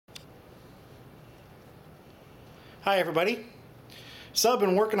Hi everybody. So I've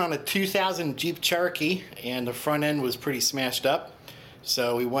been working on a 2000 Jeep Cherokee and the front end was pretty smashed up.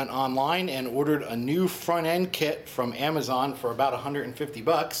 So we went online and ordered a new front end kit from Amazon for about 150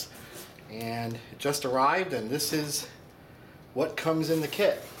 bucks. And it just arrived, and this is what comes in the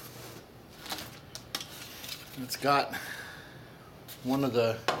kit. It's got one of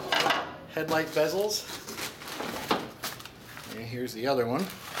the headlight bezels. And here's the other one.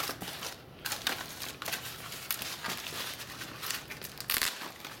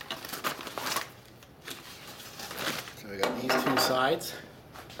 So we got these two sides,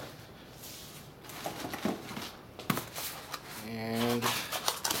 and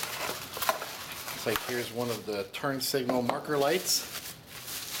looks like here's one of the turn signal marker lights.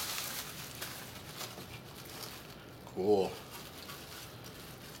 Cool.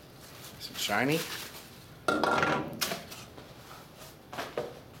 Nice and shiny. And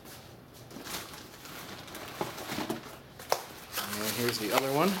here's the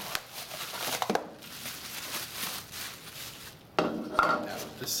other one.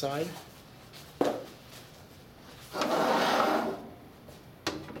 This side. There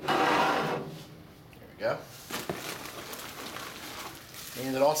we go.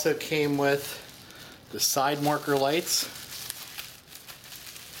 And it also came with the side marker lights.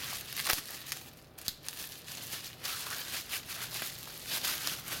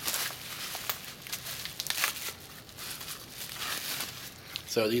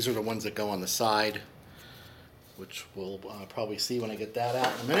 So these are the ones that go on the side, which we'll probably see when I get that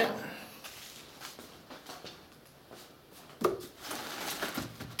out in a minute.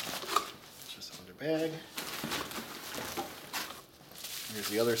 Just under bag. Here's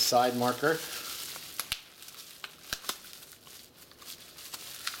the other side marker.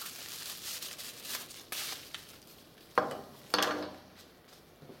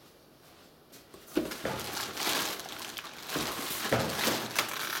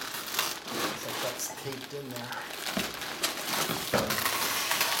 Taped in there. There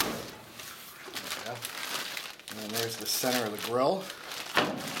we go. And then there's the center of the grill.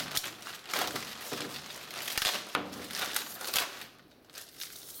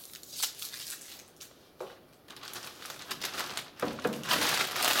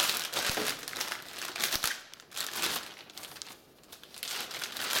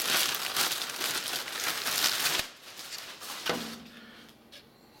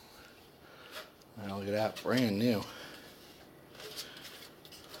 Now look at that, brand new.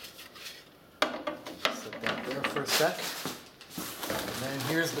 Set that there for a sec. And then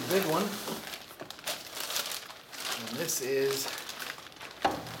here's the big one. And this is a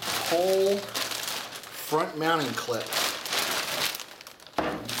whole front mounting clip.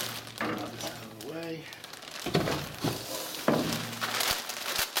 Get this out of the way.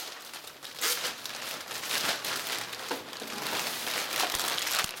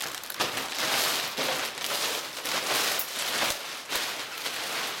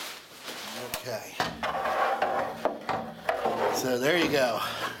 Okay, so there you go.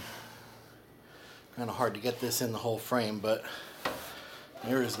 Kind of hard to get this in the whole frame, but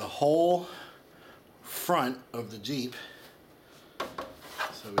there is the whole front of the Jeep. So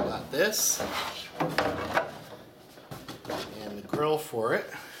we got this and the grill for it.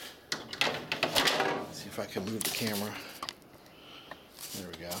 Let's see if I can move the camera. There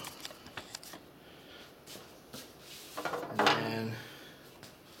we go. And then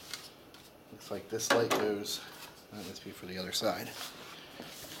looks like this light goes, that must be for the other side.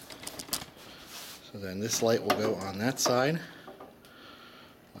 So then this light will go on that side,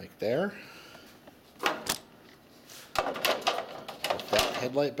 like there. With that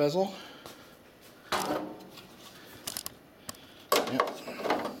headlight bezel. Yep.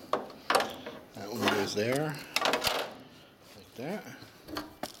 That one goes there, like that.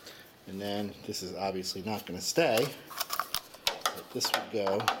 And then this is obviously not going to stay, but this would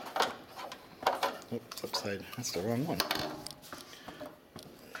go. Oops, upside, that's the wrong one.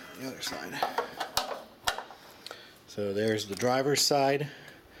 The other side. So there's the driver's side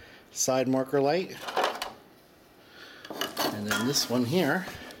marker light. And then this one here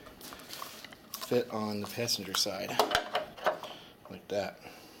fit on the passenger side. Like that.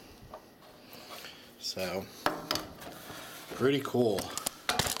 So, pretty cool.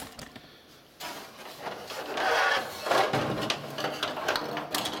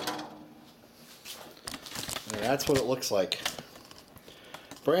 That's what it looks like.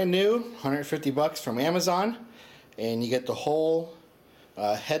 Brand new, 150 bucks from Amazon, and you get the whole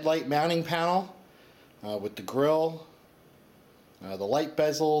headlight mounting panel with the grill, the light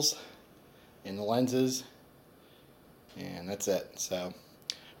bezels, and the lenses, and that's it. So,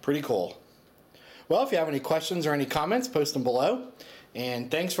 pretty cool. Well, if you have any questions or any comments, post them below.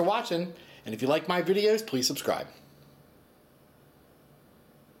 And thanks for watching. And if you like my videos, please subscribe.